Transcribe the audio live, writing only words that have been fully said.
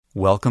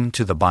Welcome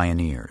to the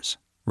Bioneers,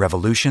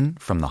 revolution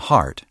from the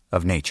heart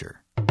of nature.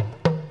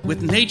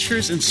 With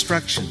nature's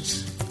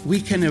instructions,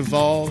 we can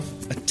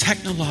evolve a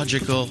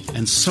technological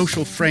and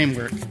social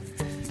framework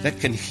that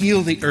can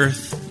heal the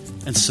earth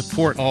and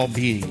support all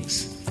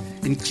beings,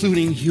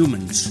 including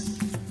humans,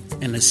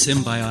 in a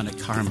symbiotic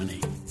harmony.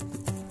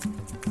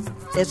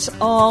 It's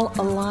all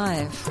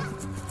alive.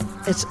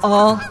 It's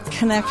all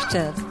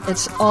connected.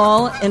 It's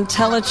all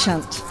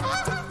intelligent.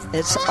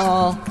 It's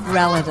all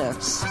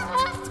relatives.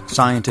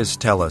 Scientists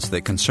tell us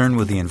that concern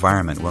with the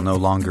environment will no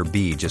longer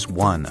be just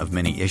one of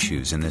many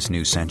issues in this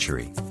new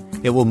century.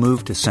 It will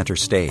move to center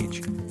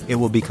stage. It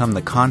will become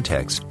the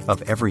context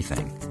of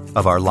everything,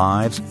 of our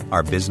lives,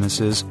 our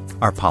businesses,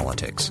 our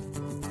politics.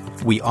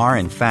 We are,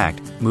 in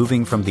fact,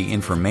 moving from the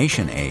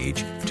information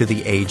age to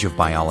the age of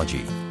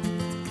biology.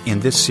 In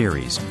this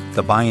series,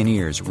 The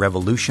Bioneers,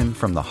 Revolution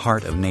from the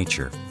Heart of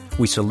Nature,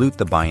 we salute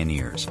the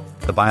Bioneers,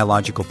 the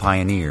biological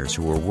pioneers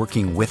who are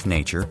working with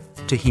nature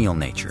to heal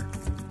nature,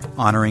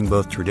 honoring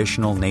both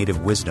traditional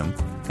native wisdom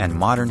and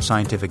modern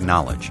scientific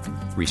knowledge,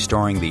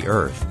 restoring the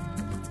earth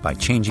by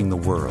changing the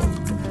world.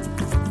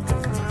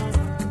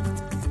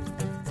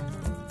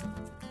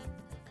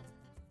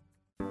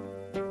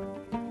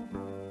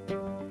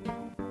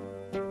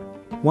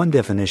 One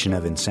definition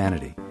of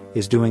insanity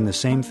is doing the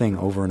same thing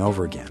over and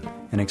over again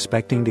and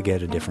expecting to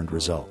get a different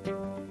result.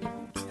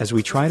 As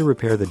we try to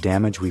repair the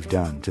damage we've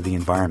done to the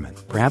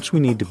environment, perhaps we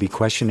need to be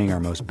questioning our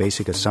most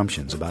basic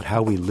assumptions about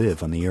how we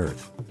live on the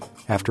earth.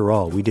 After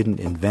all, we didn't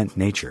invent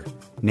nature.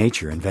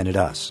 Nature invented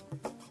us.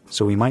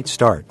 So we might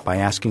start by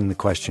asking the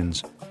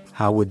questions,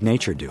 how would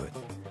nature do it?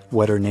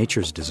 What are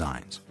nature's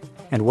designs?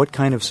 And what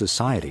kind of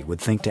society would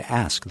think to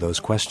ask those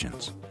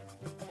questions?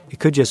 It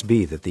could just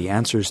be that the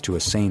answers to a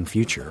sane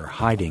future are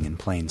hiding in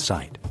plain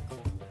sight.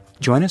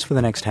 Join us for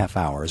the next half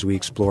hour as we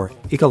explore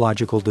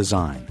ecological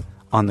design,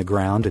 on the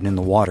ground and in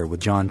the water with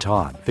John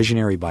Todd,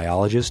 visionary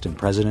biologist and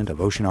president of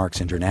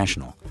OceanArcs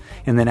International,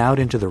 and then out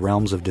into the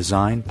realms of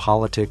design,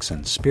 politics,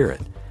 and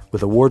spirit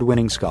with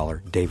award-winning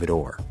scholar David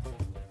Orr.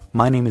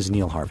 My name is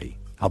Neil Harvey.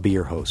 I'll be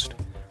your host.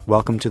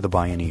 Welcome to the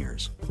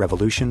Bioneers,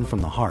 revolution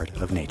from the heart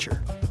of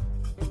nature.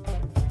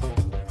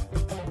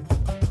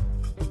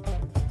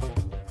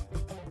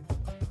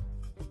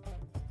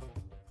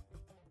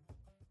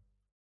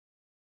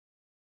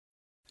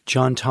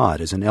 John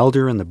Todd is an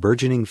elder in the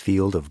burgeoning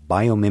field of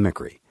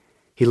biomimicry.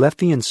 He left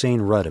the insane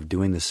rut of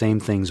doing the same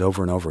things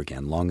over and over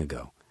again long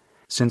ago.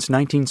 Since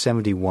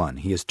 1971,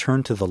 he has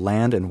turned to the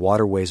land and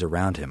waterways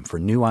around him for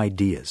new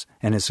ideas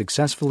and has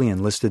successfully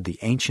enlisted the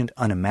ancient,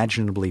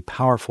 unimaginably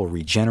powerful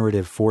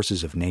regenerative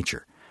forces of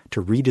nature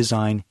to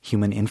redesign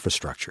human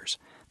infrastructures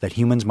that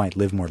humans might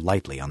live more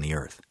lightly on the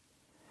earth.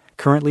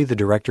 Currently the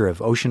director of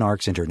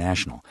OceanArcs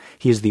International,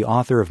 he is the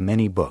author of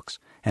many books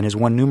and has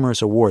won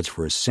numerous awards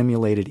for his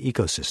simulated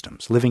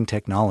ecosystems, living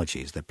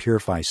technologies that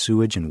purify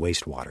sewage and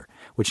wastewater,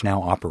 which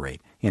now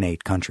operate in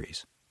 8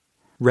 countries.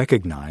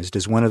 Recognized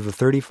as one of the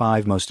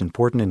 35 most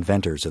important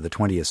inventors of the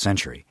 20th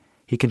century,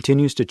 he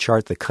continues to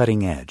chart the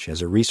cutting edge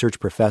as a research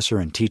professor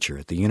and teacher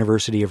at the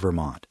University of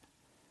Vermont.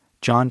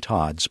 John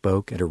Todd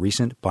spoke at a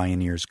recent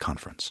Bioneers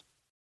conference.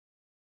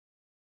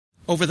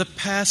 Over the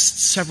past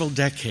several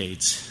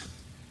decades,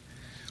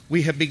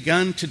 we have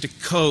begun to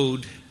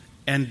decode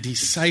and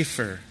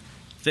decipher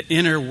the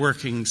inner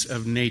workings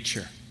of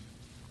nature.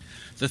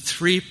 The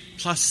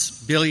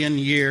 3+ billion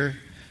year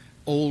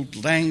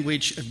old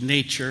language of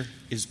nature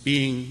is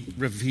being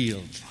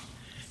revealed.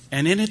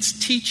 And in its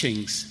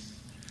teachings,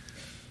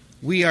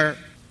 we are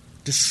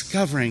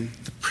discovering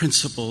the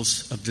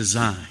principles of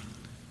design,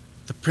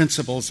 the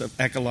principles of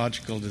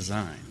ecological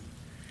design.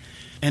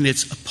 And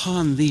it's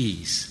upon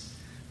these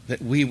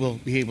that we will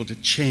be able to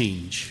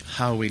change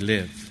how we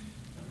live.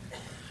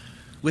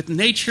 With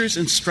nature's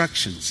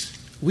instructions,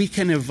 we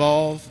can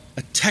evolve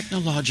a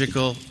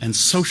technological and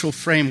social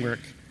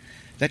framework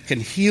that can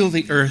heal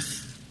the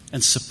earth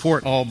and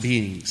support all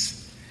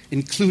beings,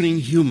 including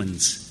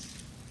humans,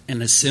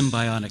 in a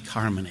symbiotic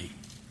harmony.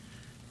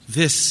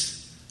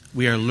 This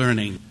we are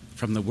learning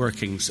from the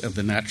workings of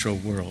the natural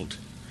world.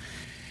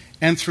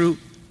 And through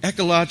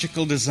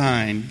ecological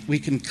design, we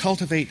can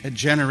cultivate a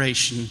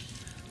generation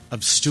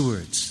of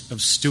stewards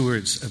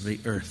of the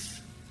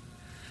earth.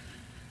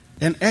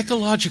 And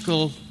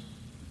ecological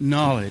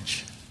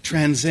knowledge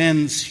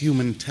transcends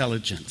human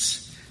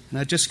intelligence. And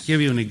I'll just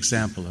give you an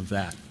example of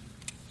that.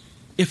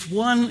 If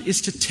one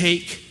is to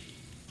take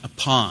a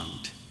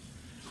pond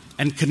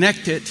and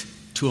connect it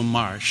to a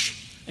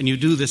marsh, and you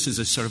do this as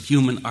a sort of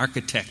human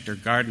architect or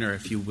gardener,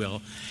 if you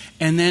will,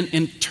 and then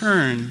in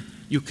turn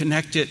you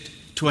connect it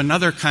to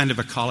another kind of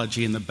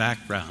ecology in the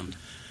background,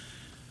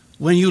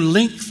 when you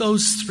link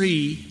those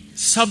 3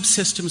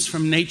 subsystems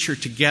from nature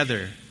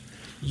together,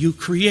 you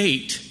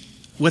create,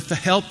 with the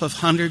help of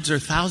hundreds or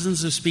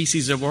thousands of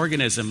species of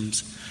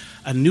organisms,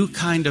 a new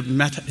kind of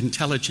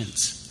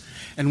meta-intelligence.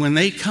 And when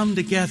they come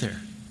together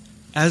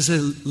as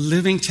a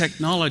living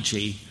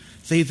technology,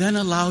 they then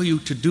allow you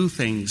to do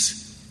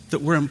things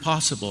that were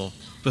impossible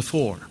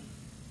before.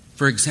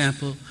 For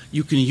example,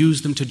 you can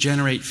use them to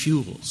generate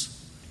fuels.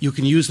 You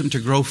can use them to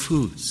grow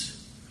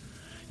foods.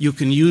 You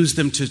can use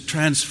them to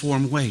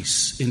transform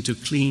waste into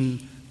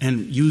clean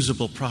and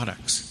usable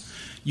products.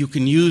 You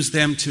can use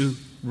them to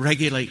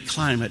regulate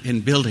climate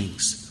in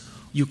buildings.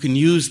 You can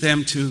use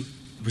them to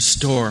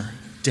restore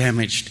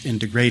damaged and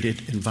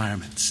degraded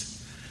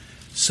environments.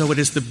 So it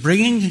is the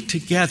bringing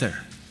together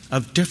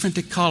of different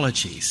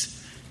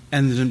ecologies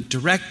and then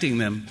directing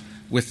them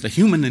with the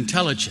human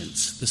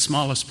intelligence, the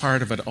smallest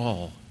part of it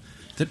all,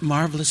 that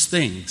marvelous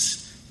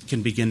things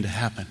can begin to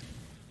happen.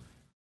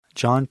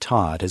 John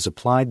Todd has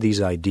applied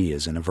these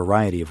ideas in a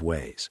variety of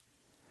ways.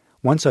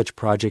 One such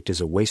project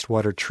is a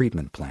wastewater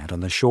treatment plant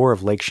on the shore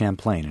of Lake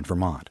Champlain in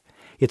Vermont.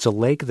 It's a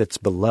lake that's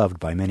beloved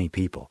by many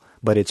people,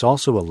 but it's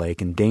also a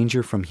lake in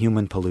danger from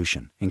human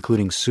pollution,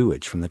 including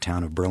sewage from the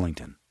town of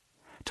Burlington.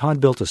 Todd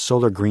built a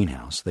solar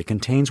greenhouse that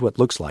contains what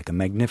looks like a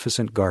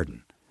magnificent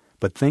garden.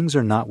 But things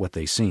are not what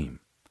they seem.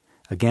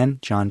 Again,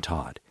 John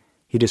Todd.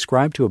 He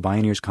described to a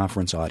Bioneers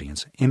Conference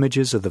audience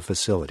images of the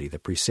facility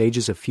that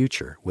presages a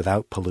future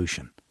without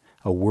pollution,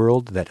 a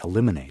world that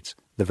eliminates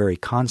the very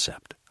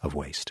concept of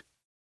waste.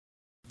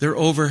 There are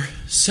over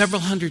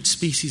several hundred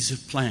species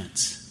of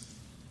plants,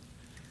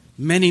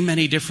 many,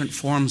 many different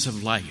forms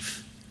of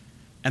life.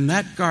 And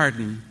that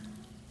garden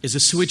is a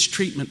sewage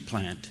treatment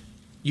plant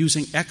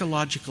using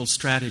ecological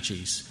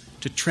strategies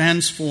to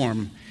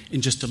transform,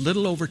 in just a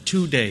little over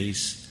 2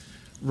 days,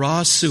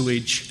 raw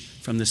sewage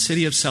from the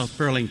city of South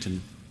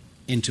Burlington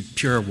into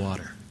pure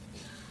water.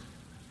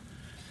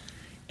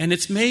 And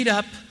it's made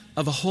up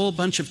of a whole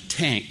bunch of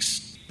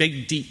tanks,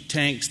 big deep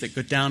tanks that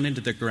go down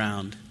into the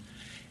ground.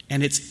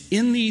 And it's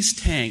in these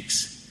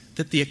tanks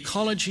that the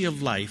ecology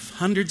of life,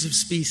 hundreds of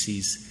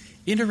species,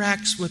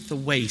 interacts with the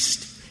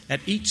waste at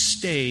each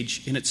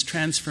stage in its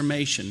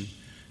transformation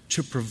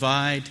to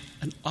provide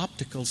an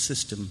optical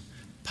system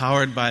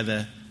powered by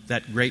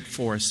that great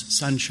force,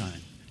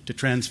 sunshine, to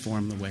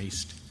transform the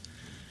waste.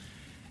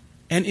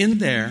 And in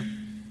there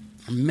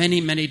are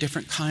many, many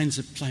different kinds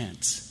of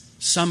plants.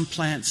 Some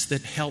plants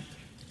that help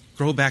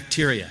grow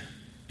bacteria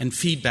and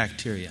feed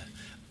bacteria.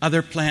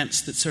 Other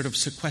plants that sort of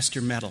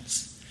sequester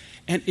metals.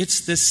 And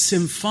it's this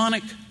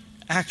symphonic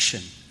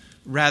action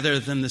rather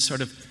than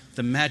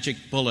the magic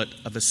bullet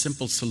of a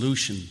simple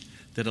solution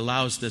that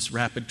allows this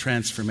rapid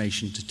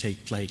transformation to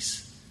take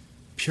place.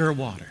 Pure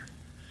water.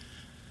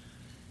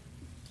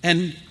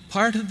 And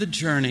part of the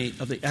journey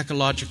of the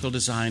ecological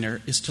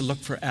designer is to look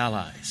for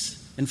allies.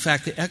 In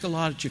fact, the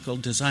ecological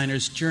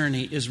designer's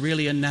journey is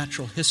really a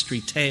natural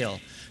history tale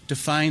to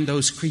find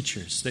those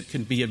creatures that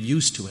can be of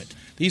use to it.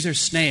 These are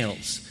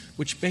snails,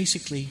 which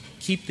basically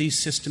keep these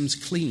systems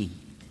clean.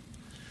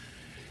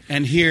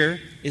 And here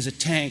is a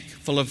tank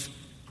full of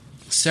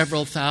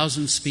several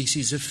thousand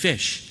species of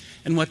fish.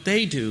 And what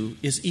they do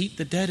is eat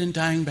the dead and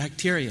dying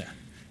bacteria.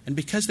 And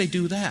because they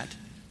do that,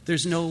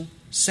 there's no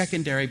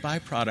secondary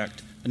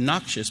byproduct, a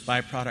noxious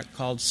byproduct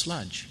called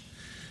sludge.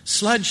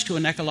 Sludge to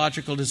an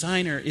ecological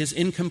designer is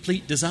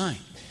incomplete design.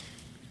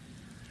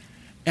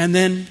 And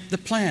then the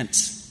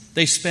plants.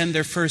 They spend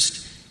their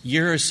first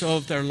year or so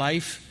of their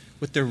life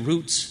with their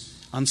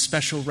roots on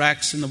special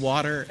racks in the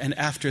water, and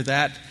after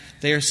that,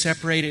 they are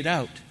separated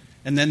out.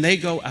 And then they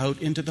go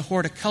out into the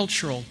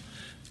horticultural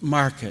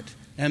market,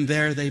 and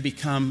there they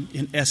become,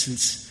 in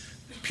essence,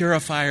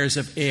 purifiers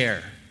of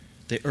air.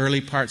 The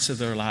early parts of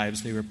their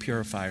lives, they were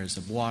purifiers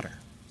of water.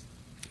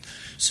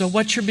 So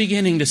what you're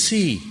beginning to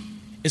see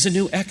is a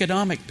new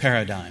economic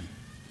paradigm.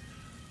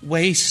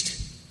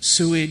 Waste,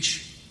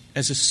 sewage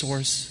as a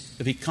source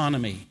of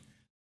economy.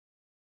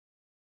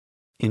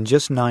 In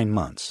just 9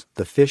 months,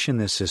 the fish in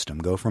this system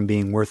go from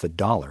being worth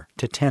 $1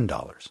 to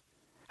 $10.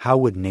 How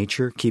would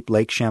nature keep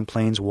Lake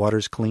Champlain's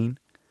waters clean?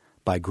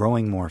 By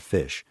growing more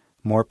fish,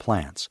 more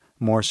plants,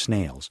 more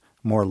snails,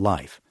 more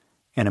life,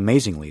 and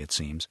amazingly, it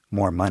seems,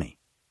 more money.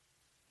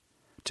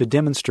 To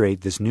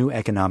demonstrate this new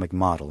economic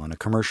model on a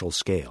commercial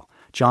scale,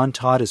 John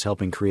Todd is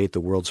helping create the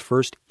world's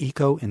first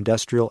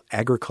eco-industrial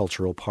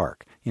agricultural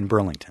park in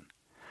Burlington.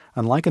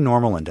 Unlike a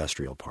normal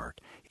industrial park,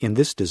 in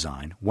this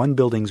design, one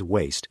building's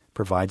waste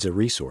provides a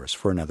resource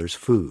for another's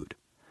food.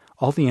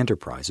 All the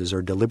enterprises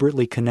are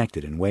deliberately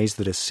connected in ways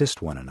that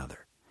assist one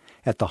another.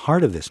 At the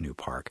heart of this new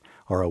park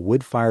are a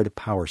wood-fired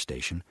power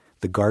station,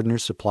 the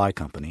Gardener's Supply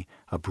Company,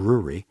 a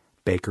brewery,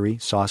 bakery,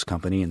 sauce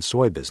company, and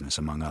soy business,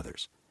 among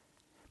others.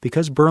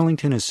 Because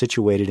Burlington is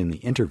situated in the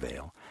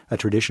Intervale, a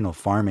traditional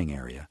farming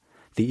area,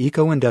 the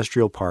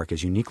eco-industrial park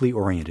is uniquely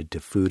oriented to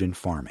food and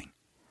farming.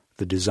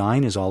 The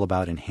design is all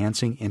about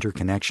enhancing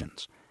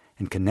interconnections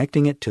and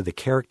connecting it to the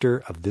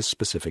character of this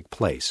specific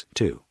place,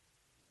 too.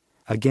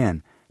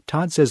 Again,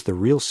 Todd says the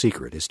real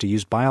secret is to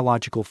use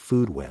biological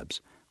food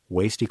webs,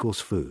 waste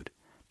equals food,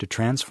 to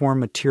transform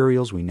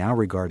materials we now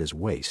regard as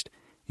waste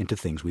into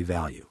things we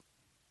value.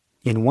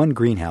 In one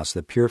greenhouse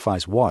that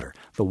purifies water,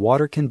 the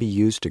water can be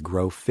used to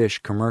grow fish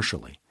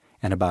commercially,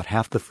 and about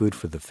half the food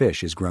for the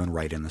fish is grown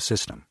right in the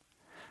system.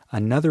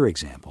 Another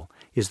example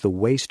is the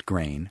waste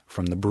grain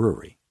from the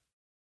brewery.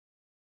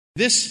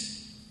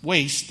 This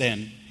waste,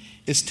 then,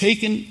 is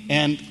taken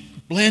and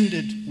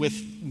blended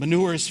with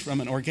manures from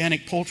an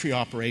organic poultry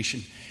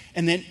operation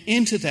And then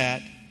into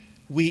that,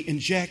 we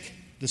inject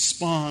the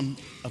spawn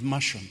of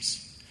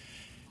mushrooms.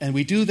 And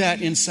we do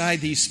that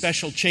inside these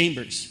special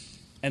chambers.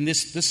 And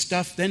this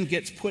stuff then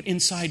gets put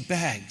inside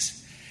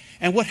bags.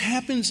 And what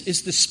happens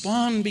is the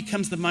spawn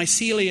becomes the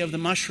mycelia of the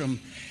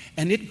mushroom,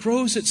 and it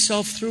grows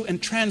itself through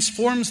and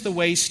transforms the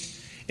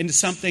waste into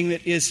something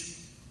that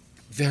is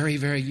very,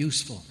 very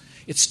useful.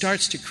 It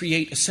starts to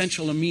create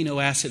essential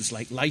amino acids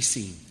like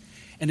lysine.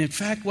 And in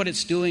fact, what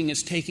it's doing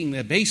is taking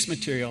the base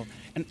material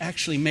and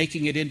actually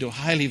making it into a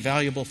highly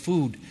valuable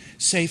food,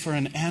 say for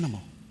an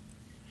animal.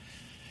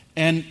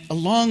 And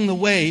along the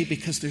way,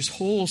 because there's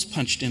holes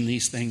punched in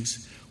these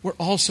things, we're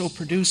also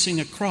producing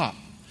a crop.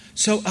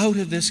 So out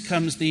of this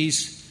comes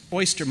these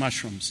oyster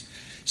mushrooms.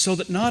 So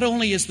that not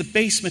only is the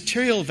base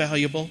material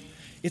valuable,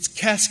 it's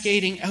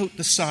cascading out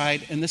the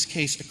side, in this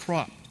case, a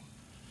crop.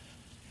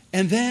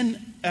 And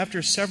then,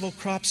 after several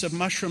crops of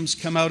mushrooms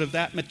come out of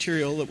that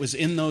material that was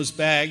in those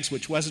bags,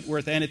 which wasn't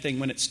worth anything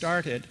when it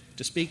started,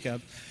 to speak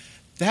of,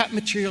 that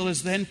material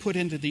is then put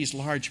into these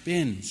large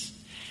bins.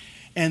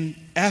 And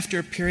after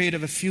a period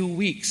of a few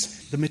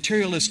weeks, the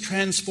material is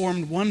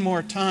transformed one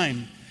more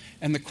time.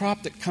 And the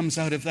crop that comes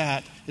out of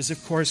that is,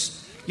 of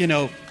course,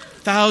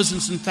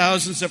 thousands and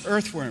thousands of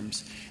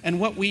earthworms. And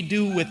what we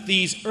do with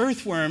these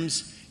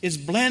earthworms is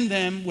blend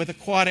them with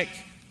aquatic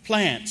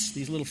plants,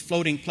 these little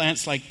floating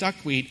plants like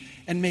duckweed,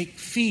 and make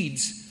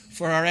feeds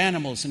for our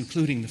animals,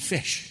 including the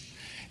fish.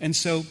 And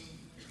so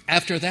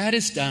after that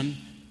is done,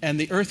 and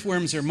the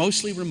earthworms are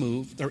mostly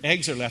removed, their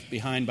eggs are left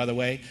behind, by the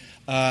way,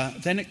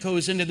 then it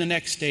goes into the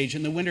next stage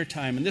in the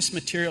wintertime. And this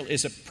material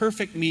is a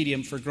perfect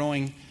medium for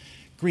growing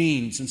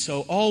greens. And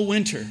so all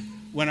winter,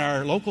 when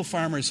our local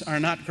farmers are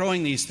not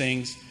growing these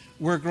things,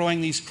 we're growing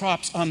these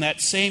crops on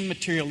that same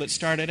material that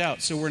started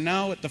out. So we're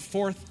now at the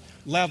fourth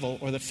level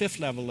or the fifth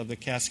level of the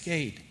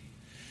cascade.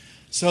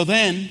 So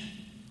then,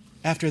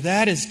 after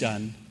that is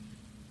done,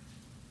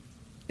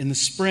 in the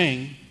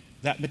spring,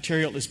 that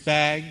material is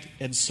bagged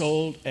and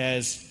sold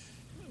as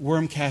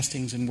worm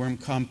castings and worm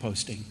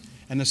composting.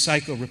 And the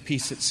cycle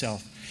repeats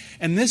itself.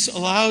 And this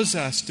allows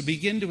us to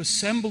begin to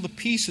assemble the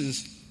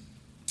pieces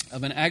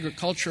of an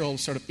agricultural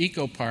sort of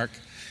eco-park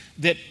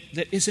that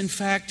is in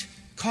fact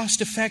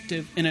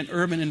cost-effective in an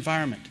urban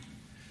environment.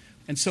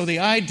 And so the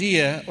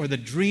idea, or the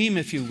dream,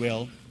 if you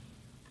will,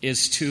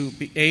 is to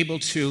be able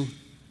to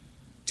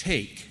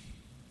take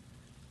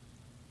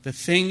the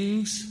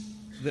things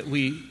that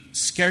we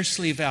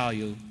scarcely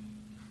value,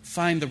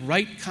 find the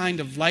right kind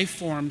of life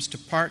forms to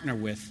partner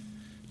with,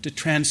 to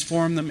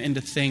transform them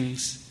into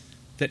things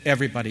that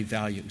everybody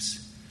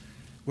values.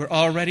 We're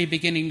already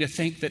beginning to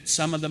think that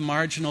some of the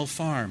marginal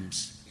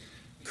farms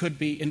could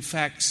be, in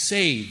fact,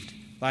 saved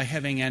by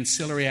having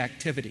ancillary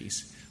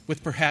activities,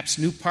 with perhaps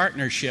new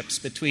partnerships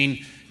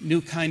between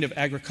new kind of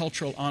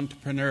agricultural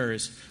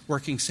entrepreneurs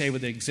working, say,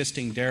 with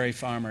existing dairy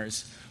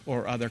farmers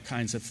or other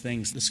kinds of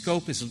things. The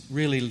scope is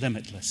really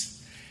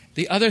limitless.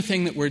 The other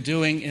thing that we're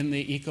doing in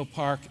the Eco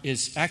Park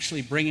is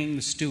actually bringing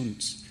the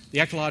students. The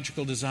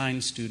Ecological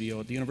Design Studio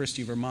at the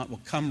University of Vermont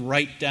will come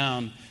right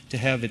down to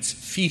have its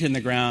feet in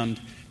the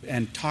ground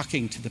and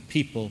talking to the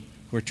people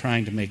who are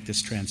trying to make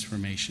this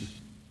transformation.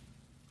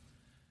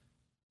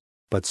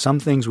 But some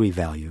things we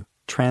value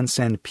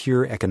transcend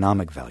pure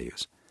economic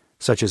values,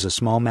 such as a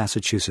small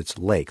Massachusetts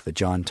lake that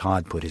John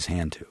Todd put his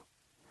hand to.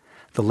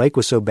 The lake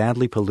was so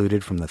badly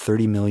polluted from the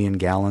 30 million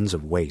gallons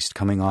of waste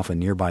coming off a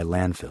nearby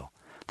landfill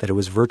that it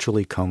was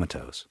virtually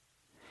comatose.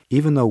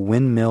 Even though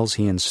windmills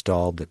he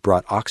installed that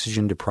brought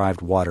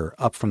oxygen-deprived water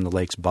up from the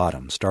lake's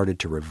bottom started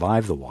to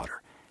revive the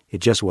water, it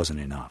just wasn't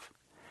enough.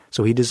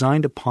 So he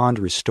designed a pond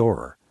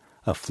restorer,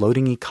 a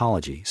floating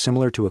ecology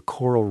similar to a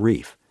coral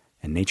reef,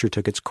 and nature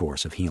took its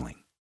course of healing.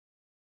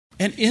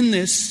 And in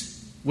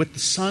this, with the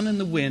sun and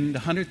the wind,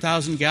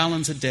 100,000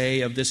 gallons a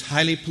day of this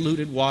highly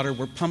polluted water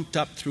were pumped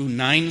up through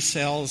 9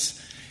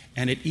 cells,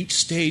 and at each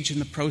stage in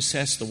the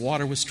process, the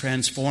water was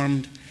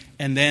transformed,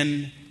 and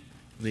then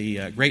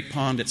the Great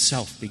Pond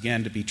itself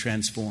began to be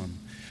transformed.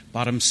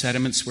 Bottom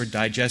sediments were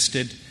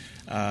digested,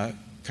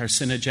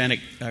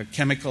 carcinogenic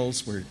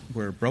chemicals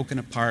were broken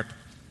apart,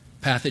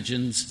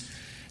 pathogens,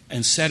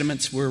 and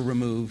sediments were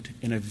removed.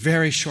 In a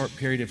very short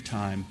period of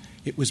time,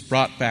 it was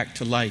brought back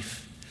to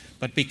life.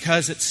 But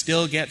because it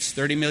still gets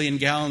 30 million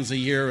gallons a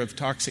year of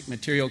toxic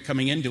material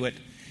coming into it,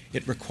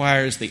 it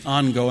requires the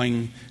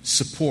ongoing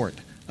support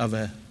of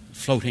a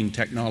floating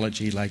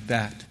technology like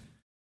that.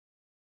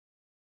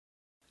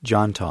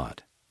 John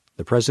Todd,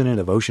 the president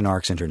of Ocean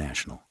Arcs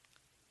International.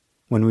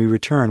 When we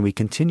return, we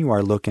continue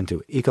our look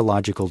into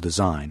ecological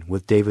design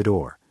with David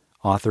Orr,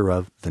 author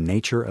of The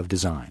Nature of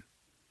Design.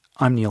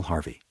 I'm Neil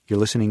Harvey. You're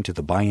listening to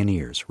The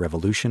Bioneers,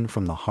 Revolution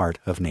from the Heart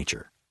of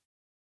Nature.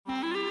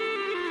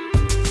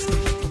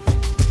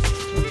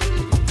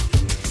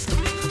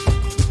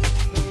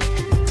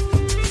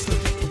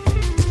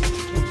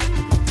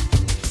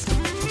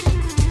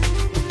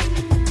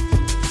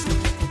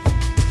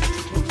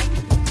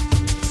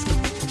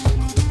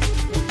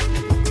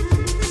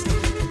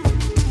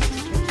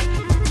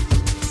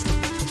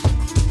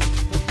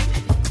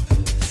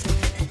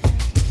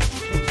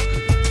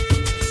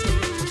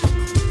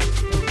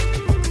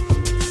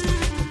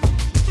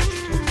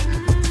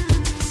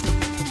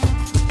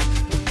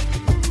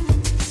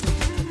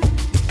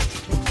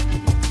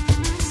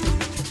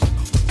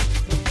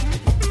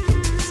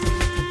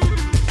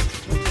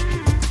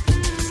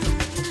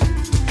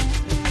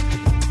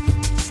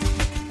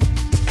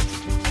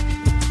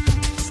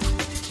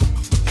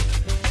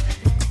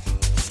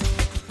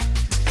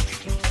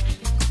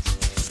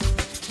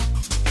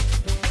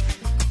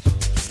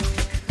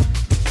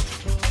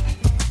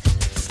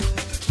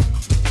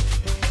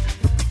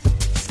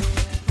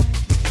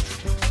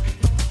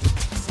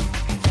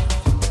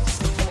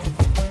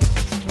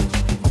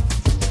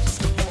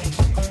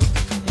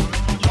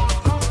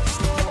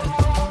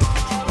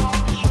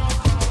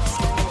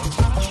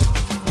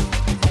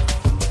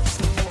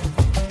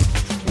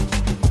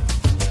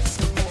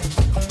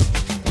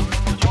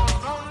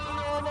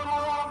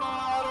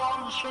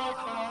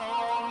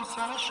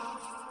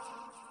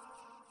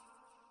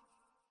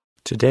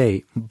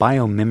 Today,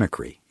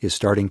 biomimicry is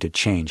starting to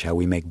change how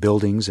we make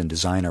buildings and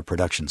design our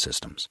production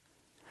systems.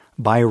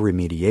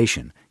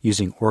 Bioremediation,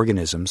 using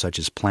organisms such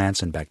as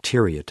plants and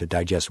bacteria to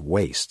digest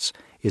wastes,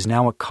 is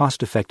now a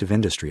cost-effective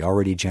industry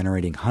already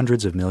generating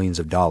hundreds of millions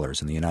of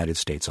dollars in the United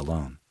States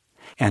alone.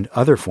 And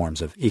other forms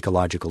of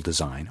ecological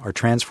design are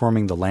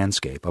transforming the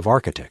landscape of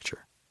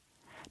architecture.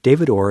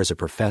 David Orr is a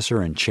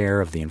professor and chair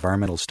of the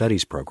Environmental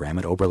Studies program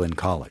at Oberlin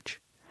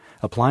College.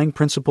 Applying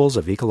principles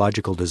of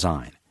ecological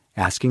design,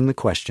 asking the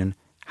question,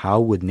 how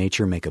would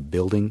nature make a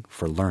building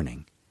for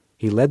learning,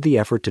 he led the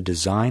effort to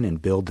design and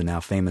build the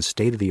now famous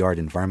state-of-the-art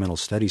Environmental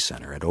Studies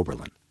Center at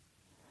Oberlin.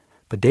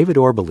 But David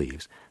Orr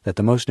believes that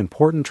the most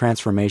important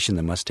transformation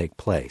that must take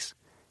place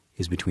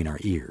is between our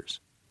ears.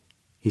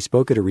 He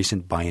spoke at a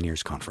recent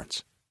Bioneers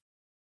conference.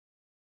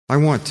 I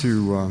want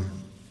to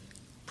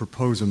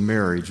propose a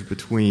marriage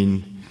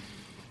between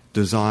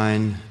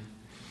design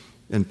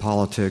and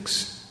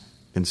politics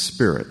and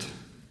spirit.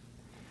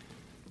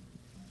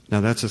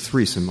 Now that's a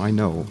threesome, I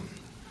know.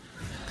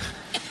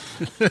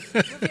 We're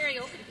very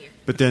open here.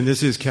 But then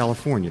this is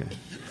California.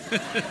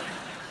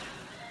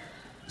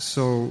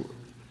 So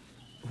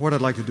what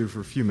I'd like to do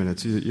for a few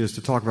minutes is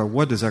to talk about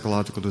what does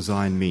ecological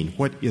design mean?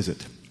 What is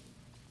it?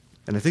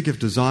 And I think if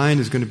design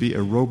is going to be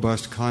a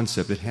robust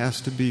concept, it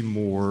has to be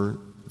more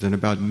than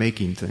about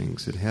making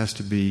things. It has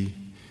to be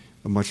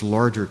a much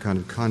larger kind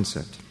of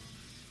concept.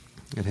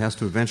 It has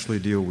to eventually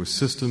deal with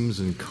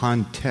systems and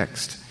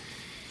context,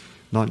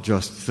 not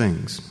just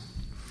things.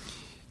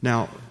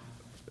 Now,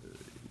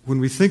 when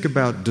we think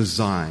about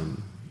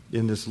design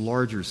in this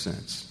larger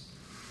sense,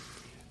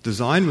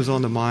 design was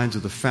on the minds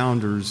of the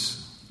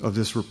founders of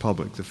this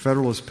republic. The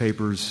Federalist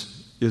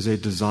Papers is a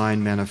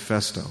design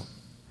manifesto.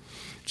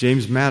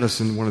 James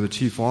Madison, one of the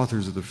chief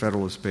authors of the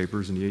Federalist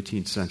Papers in the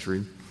 18th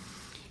century,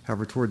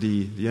 however, toward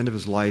the end of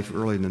his life,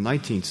 early in the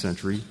 19th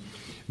century,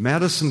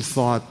 Madison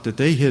thought that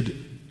they had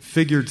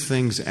figured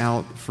things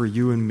out for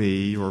you and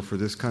me, or for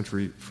this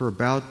country, for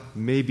about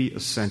maybe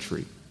a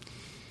century.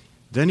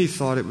 Then he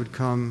thought it would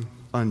come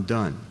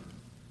undone.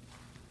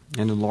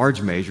 And in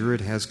large measure, it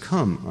has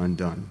come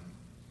undone.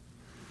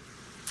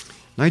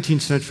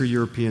 19th century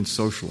European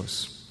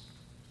socialists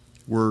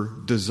were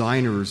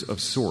designers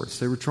of sorts.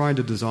 They were trying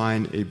to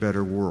design a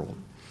better world.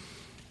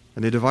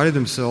 And they divided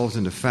themselves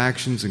into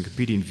factions and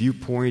competing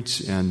viewpoints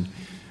and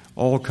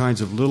all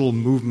kinds of little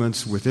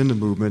movements within the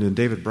movement. In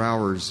David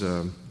Brower's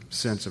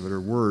sense of it,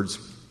 or words,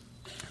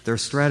 their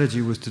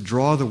strategy was to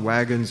draw the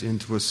wagons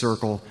into a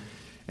circle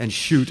and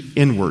shoot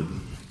inward.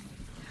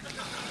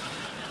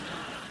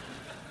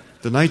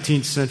 The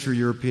 19th century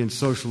European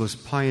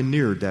socialists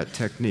pioneered that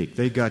technique.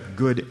 They got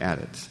good at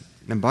it.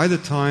 And by the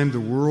time the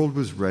world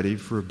was ready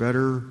for a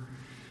better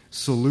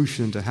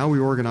solution to how we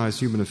organize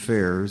human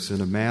affairs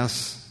in a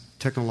mass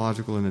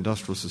technological and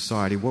industrial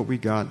society, what we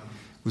got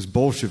was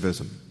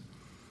Bolshevism.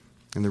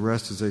 And the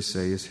rest, as they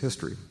say, is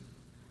history.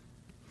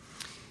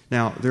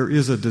 Now, there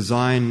is a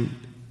design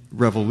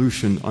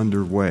revolution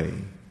underway,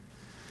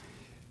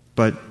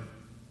 but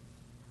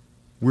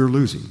we're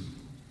losing,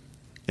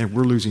 and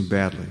we're losing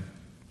badly.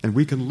 And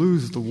we can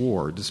lose the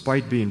war,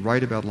 despite being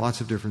right about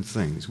lots of different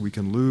things. We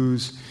can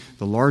lose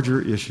the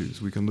larger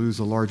issues. We can lose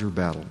the larger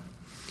battle.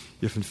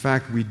 If, in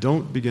fact, we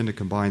don't begin to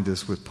combine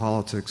this with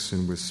politics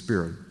and with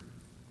spirit.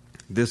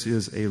 This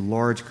is a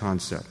large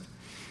concept,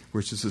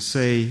 which is to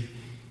say,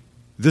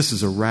 this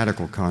is a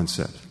radical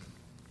concept.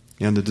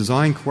 And the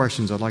design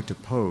questions I'd like to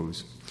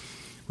pose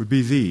would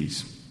be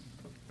these.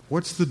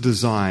 What's the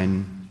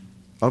design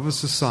of a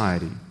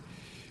society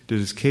that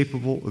is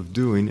capable of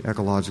doing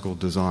ecological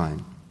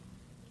design?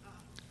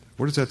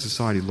 What does that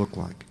society look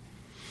like?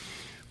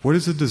 What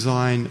is the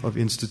design of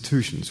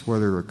institutions,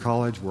 whether a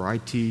college where I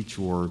teach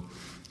or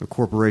a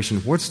corporation?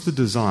 What's the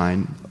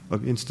design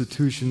of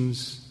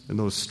institutions and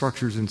those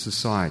structures in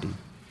society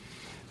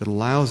that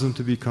allows them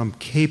to become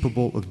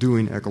capable of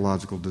doing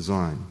ecological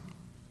design?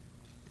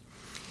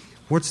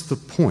 What's the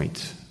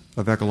point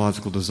of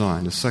ecological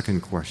design? The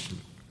second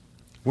question.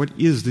 What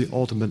is the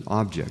ultimate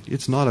object?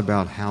 It's not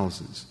about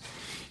houses.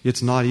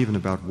 It's not even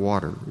about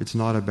water. It's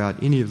not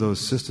about any of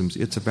those systems.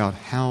 It's about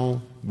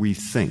how we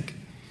think.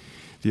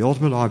 The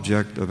ultimate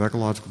object of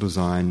ecological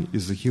design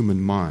is the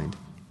human mind.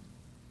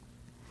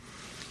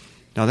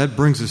 Now that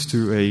brings us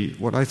to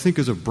what I think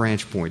is a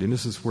branch point, and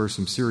this is where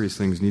some serious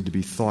things need to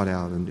be thought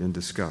out and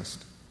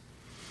discussed.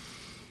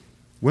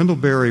 Wendell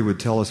Berry would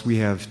tell us we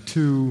have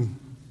two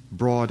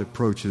broad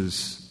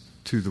approaches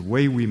to the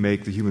way we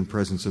make the human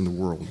presence in the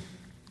world.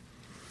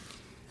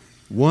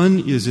 One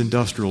is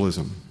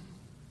industrialism.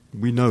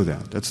 We know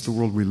that. That's the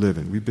world we live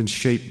in. We've been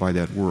shaped by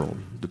that world.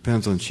 It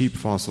depends on cheap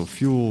fossil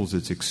fuels,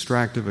 it's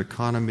extractive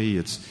economy,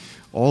 it's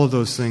all of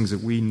those things that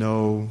we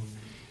know,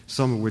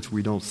 some of which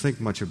we don't think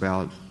much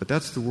about, but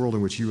that's the world in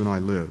which you and I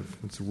live.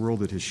 It's the world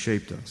that has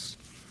shaped us.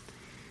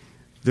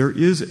 There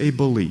is a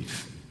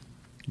belief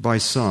by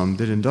some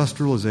that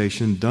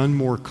industrialization done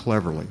more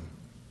cleverly,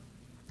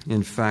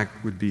 in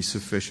fact, would be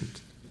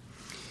sufficient.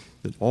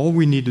 That all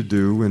we need to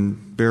do, in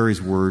Berry's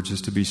words,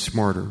 is to be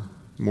smarter,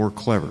 more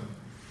clever.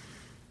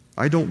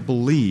 I don't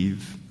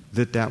believe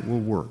that will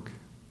work.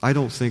 I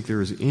don't think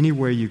there is any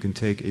way you can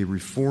take a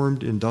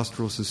reformed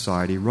industrial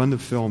society, run the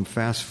film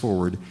fast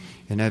forward,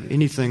 and have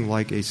anything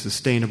like a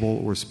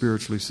sustainable or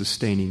spiritually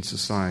sustaining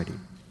society.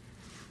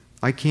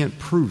 I can't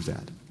prove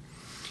that.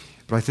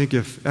 But I think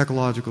if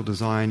ecological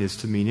design is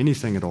to mean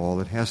anything at all,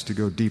 it has to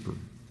go deeper.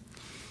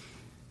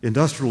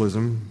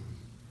 Industrialism,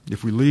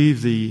 if we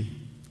leave the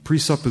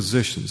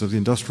presuppositions of the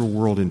industrial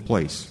world in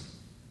place,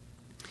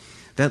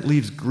 that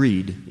leaves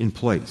greed in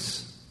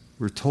place.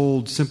 We're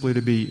told simply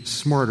to be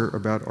smarter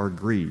about our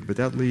greed, but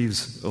that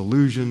leaves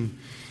illusion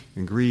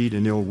and greed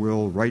and ill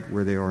will right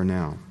where they are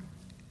now.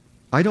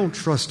 I don't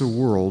trust a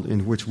world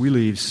in which we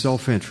leave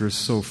self-interest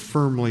so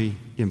firmly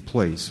in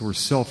place, or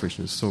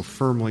selfishness so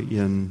firmly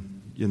in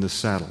the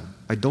saddle.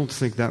 I don't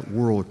think that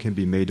world can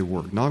be made to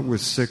work, not with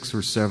 6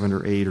 or 7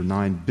 or 8 or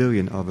 9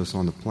 billion of us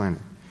on the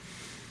planet.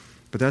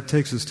 But that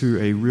takes us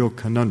to a real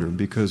conundrum,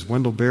 because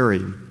Wendell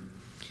Berry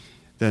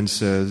then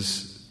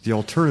says the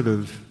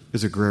alternative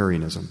is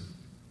agrarianism.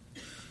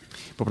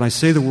 But when I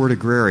say the word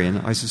agrarian,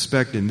 I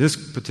suspect in this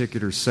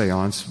particular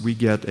seance we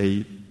get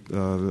a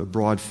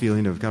broad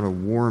feeling of kind of a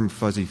warm,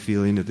 fuzzy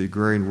feeling of the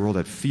agrarian world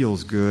that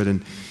feels good,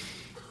 and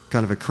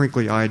kind of a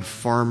crinkly-eyed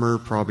farmer,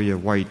 probably a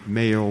white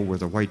male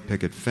with a white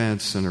picket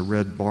fence and a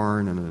red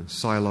barn and a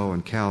silo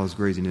and cows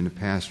grazing in a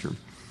pasture.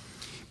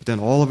 But then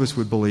all of us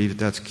would believe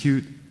that that's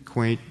cute,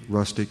 quaint,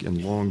 rustic,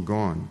 and long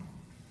gone.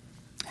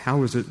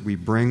 How is it we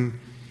bring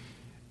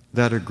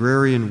that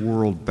agrarian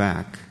world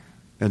back?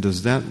 And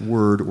does that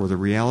word, or the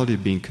reality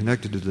of being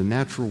connected to the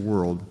natural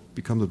world,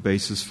 become the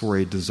basis for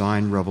a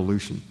design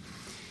revolution?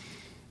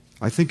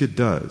 I think it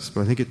does,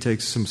 but I think it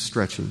takes some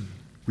stretching.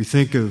 We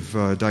think of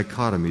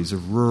dichotomies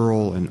of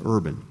rural and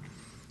urban.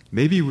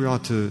 Maybe we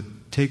ought to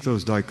take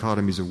those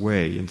dichotomies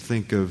away and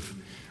think of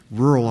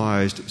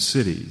ruralized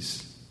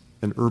cities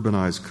and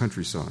urbanized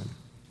countryside.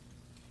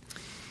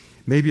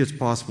 Maybe it's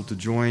possible to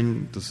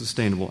join the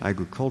sustainable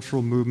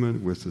agricultural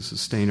movement with the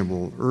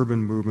sustainable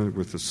urban movement,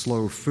 with the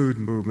slow food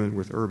movement,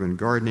 with urban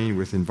gardening,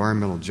 with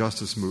environmental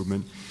justice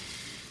movement.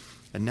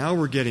 And now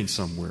we're getting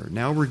somewhere.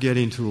 Now we're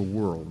getting to a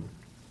world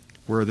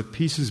where the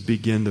pieces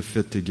begin to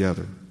fit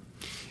together.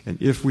 And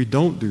if we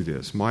don't do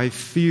this, my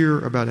fear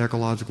about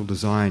ecological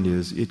design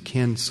is it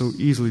can so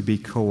easily be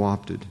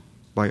co-opted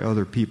by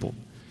other people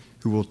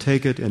who will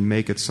take it and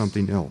make it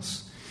something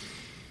else.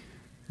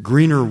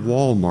 Greener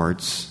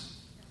Walmarts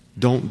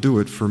don't do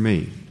it for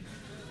me.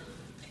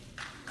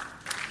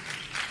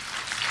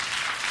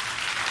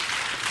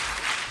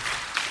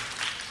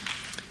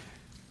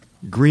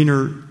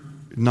 Greener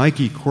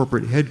Nike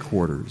corporate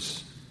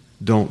headquarters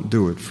don't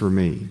do it for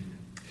me.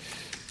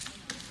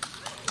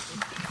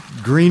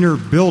 Greener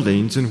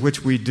buildings in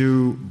which we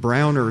do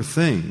browner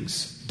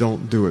things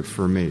don't do it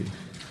for me.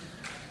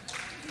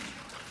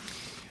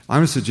 I'm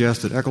going to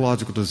suggest that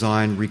ecological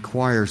design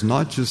requires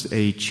not just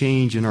a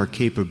change in our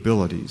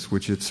capabilities,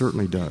 which it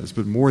certainly does,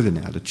 but more than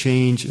that, a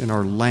change in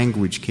our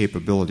language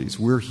capabilities.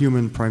 We're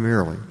human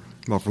primarily,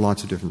 well, for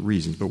lots of different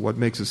reasons, but what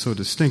makes us so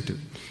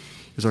distinctive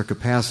is our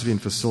capacity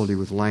and facility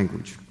with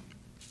language.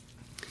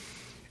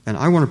 And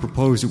I want to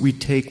propose that we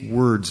take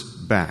words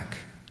back,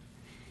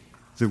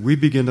 that we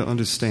begin to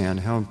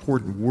understand how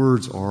important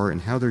words are and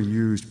how they're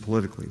used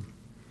politically.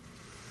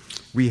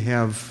 We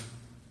have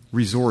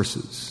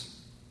resources,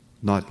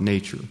 not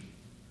nature.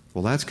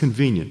 Well, that's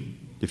convenient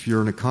if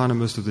you're an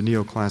economist of the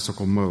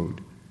neoclassical mode.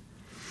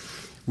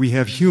 We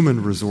have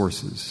human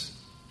resources,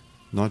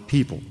 not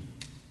people.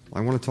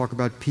 I want to talk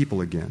about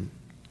people again.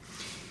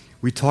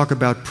 We talk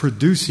about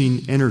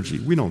producing energy.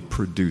 We don't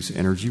produce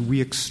energy,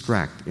 we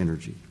extract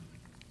energy.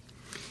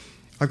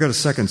 I've got a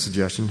second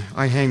suggestion.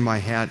 I hang my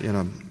hat in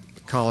a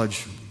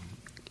college,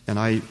 and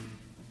I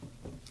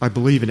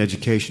believe in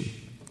education.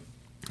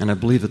 And I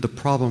believe that the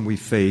problem we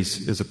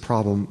face is a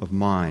problem of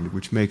mind,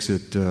 which makes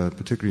it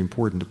particularly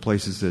important to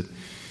places that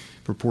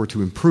purport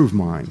to improve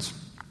minds.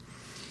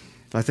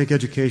 I think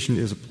education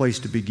is a place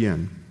to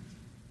begin.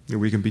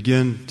 We can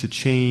begin to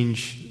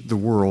change the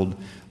world,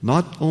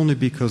 not only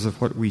because of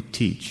what we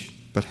teach,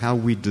 but how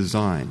we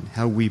design,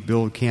 how we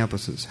build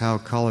campuses, how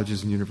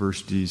colleges and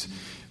universities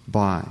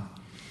buy.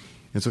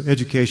 And so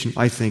education,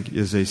 I think,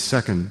 is a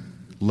second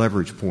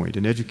leverage point.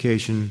 And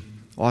education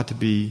ought to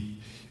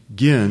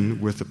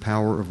begin with the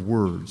power of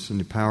words and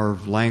the power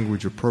of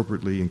language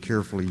appropriately and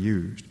carefully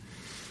used.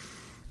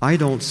 I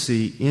don't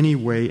see any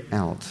way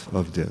out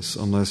of this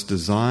unless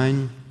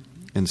design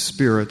and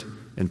spirit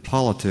and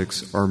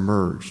politics are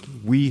merged.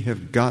 We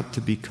have got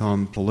to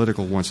become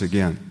political once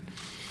again.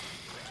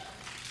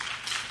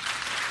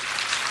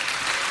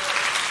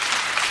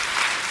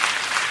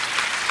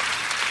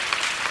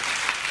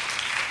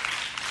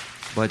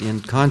 But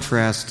in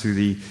contrast to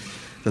the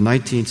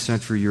 19th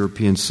century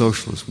European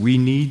socialists, we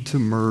need to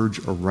merge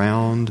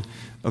around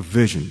a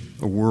vision,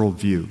 a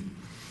worldview.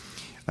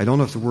 I don't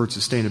know if the word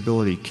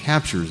sustainability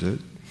captures it,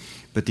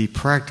 but the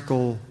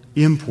practical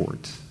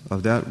import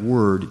of that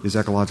word is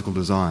ecological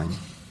design.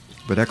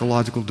 But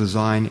ecological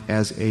design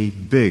as a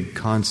big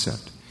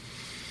concept,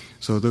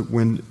 so that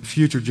when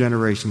future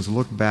generations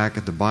look back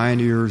at the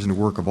pioneers and the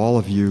work of all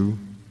of you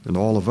and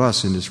all of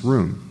us in this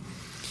room.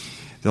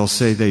 They'll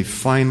say they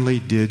finally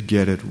did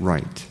get it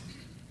right,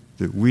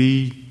 that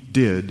we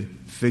did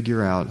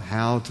figure out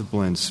how to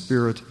blend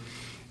spirit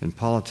and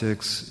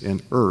politics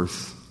and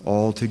earth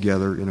all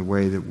together in a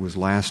way that was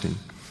lasting.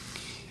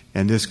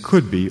 And this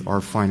could be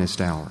our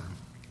finest hour.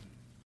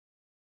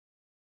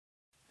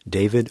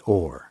 David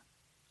Orr,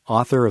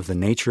 author of The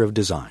Nature of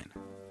Design.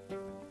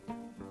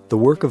 The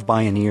work of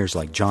pioneers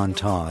like John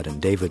Todd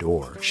and David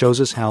Orr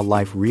shows us how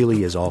life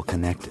really is all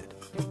connected,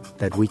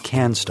 that we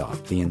can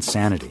stop the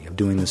insanity of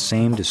doing the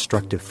same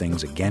destructive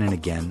things again and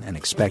again and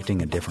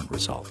expecting a different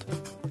result.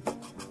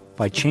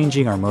 By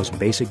changing our most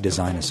basic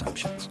design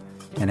assumptions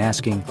and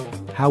asking,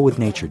 how would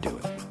nature do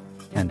it?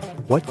 And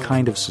what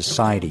kind of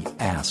society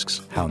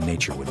asks how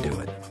nature would do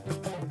it?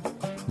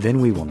 Then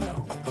we will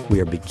know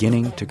we are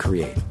beginning to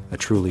create a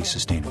truly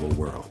sustainable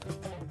world.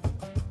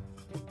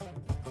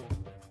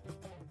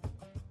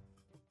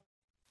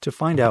 To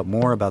find out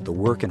more about the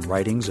work and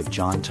writings of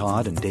John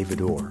Todd and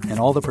David Orr and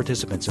all the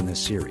participants in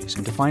this series,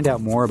 and to find out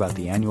more about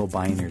the annual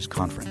Bioneers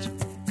Conference,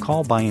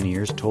 call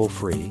Bioneers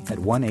toll-free at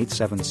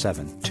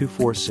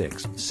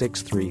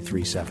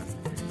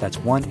 1-877-246-6337. That's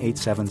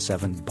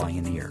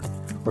 1-877-BIONEER.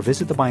 Or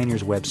visit the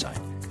Bioneers website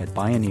at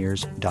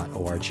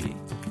bioneers.org.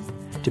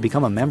 To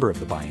become a member of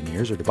the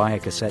Bioneers or to buy a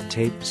cassette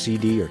tape,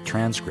 CD, or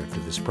transcript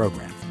of this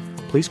program,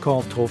 please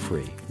call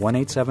toll-free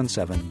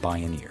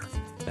 1-877-BIONEER.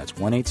 That's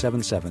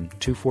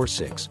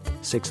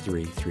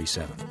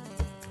 1-877-246-6337.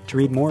 To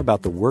read more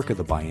about the work of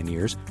the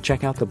Bioneers,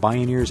 check out the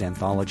Bioneers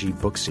Anthology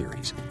book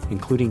series,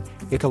 including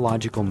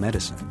Ecological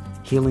Medicine,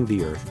 Healing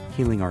the Earth,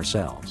 Healing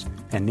Ourselves,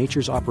 and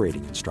Nature's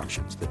Operating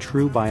Instructions, The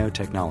True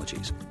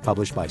Biotechnologies,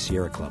 published by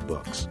Sierra Club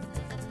Books.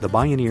 The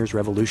Bioneers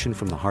Revolution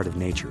from the Heart of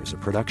Nature is a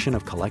production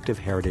of Collective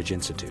Heritage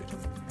Institute.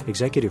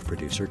 Executive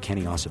producer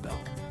Kenny Ausubel.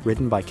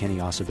 Written by Kenny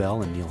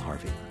Ausubel and Neil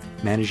Harvey.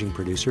 Managing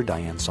producer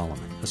Diane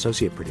Solomon.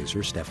 Associate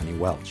producer Stephanie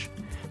Welch.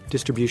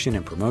 Distribution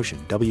and promotion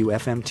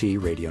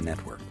WFMT Radio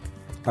Network.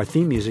 Our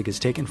theme music is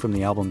taken from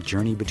the album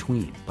Journey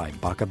Between by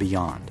Baka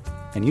Beyond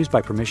and used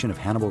by permission of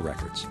Hannibal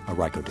Records, a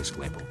Rykodisc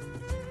label.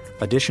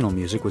 Additional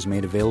music was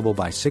made available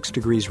by 6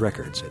 Degrees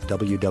Records at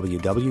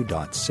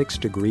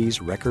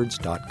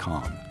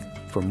www.6degreesrecords.com.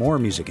 For more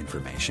music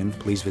information,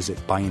 please visit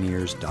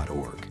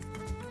Bioneers.org.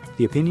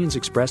 The opinions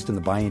expressed in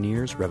the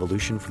Bioneers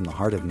Revolution from the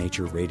Heart of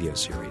Nature radio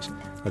series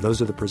are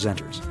those of the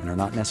presenters and are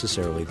not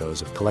necessarily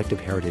those of Collective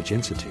Heritage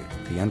Institute,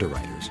 the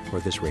underwriters, or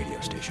this radio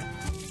station.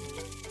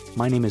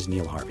 My name is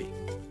Neil Harvey.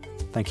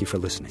 Thank you for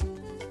listening.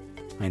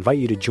 I invite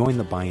you to join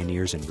the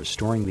Bioneers in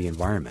restoring the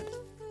environment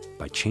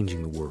by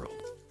changing the world.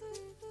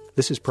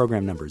 This is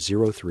program number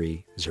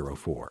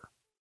 0304.